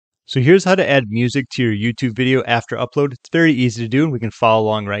So here's how to add music to your YouTube video after upload. It's very easy to do and we can follow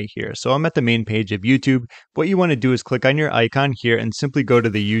along right here. So I'm at the main page of YouTube. What you want to do is click on your icon here and simply go to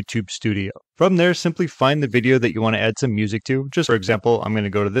the YouTube studio. From there, simply find the video that you want to add some music to. Just for example, I'm going to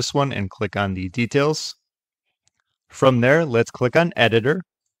go to this one and click on the details. From there, let's click on editor.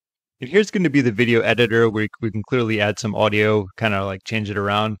 And here's going to be the video editor where we can clearly add some audio, kind of like change it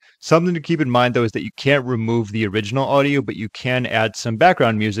around. Something to keep in mind though is that you can't remove the original audio, but you can add some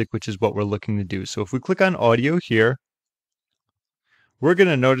background music, which is what we're looking to do. So if we click on audio here, we're going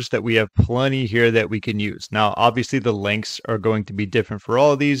to notice that we have plenty here that we can use. Now, obviously the lengths are going to be different for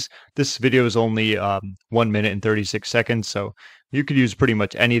all of these. This video is only 1 minute and 36 seconds, so you could use pretty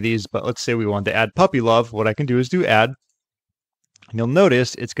much any of these, but let's say we want to add puppy love. What I can do is do add. And you'll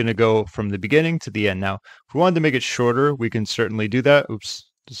notice it's going to go from the beginning to the end. Now, if we wanted to make it shorter, we can certainly do that.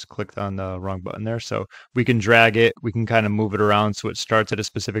 Oops, just clicked on the wrong button there. So we can drag it. We can kind of move it around so it starts at a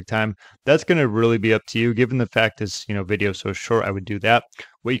specific time. That's going to really be up to you. Given the fact this video is so short, I would do that.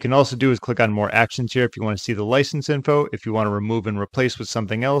 What you can also do is click on more actions here if you want to see the license info. If you want to remove and replace with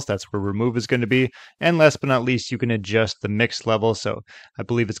something else, that's where remove is going to be. And last but not least, you can adjust the mix level. So I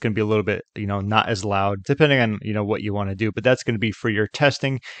believe it's going to be a little bit, not as loud, depending on, what you want to do. But that's going to be for your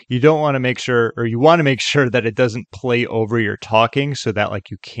testing. You don't want to make sure, or you want to make sure that it doesn't play over your talking so that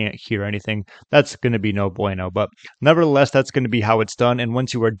like you can't hear anything. That's going to be no bueno. But nevertheless, that's going to be how it's done. And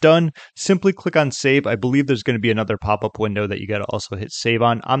once you are done, simply click on save. I believe there's going to be another pop-up window that you got to also hit save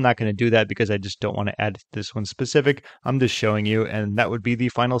on. I'm not going to do that because I just don't want to add this one specific. I'm just showing you, and that would be the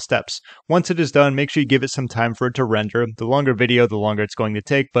final steps. Once it is done, make sure you give it some time for it to render. The longer video, the longer it's going to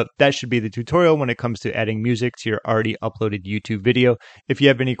take, but that should be the tutorial when it comes to adding music to your already uploaded YouTube video. If you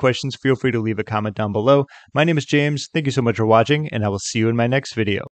have any questions, feel free to leave a comment down below. My name is James. Thank you so much for watching, and I will see you in my next video.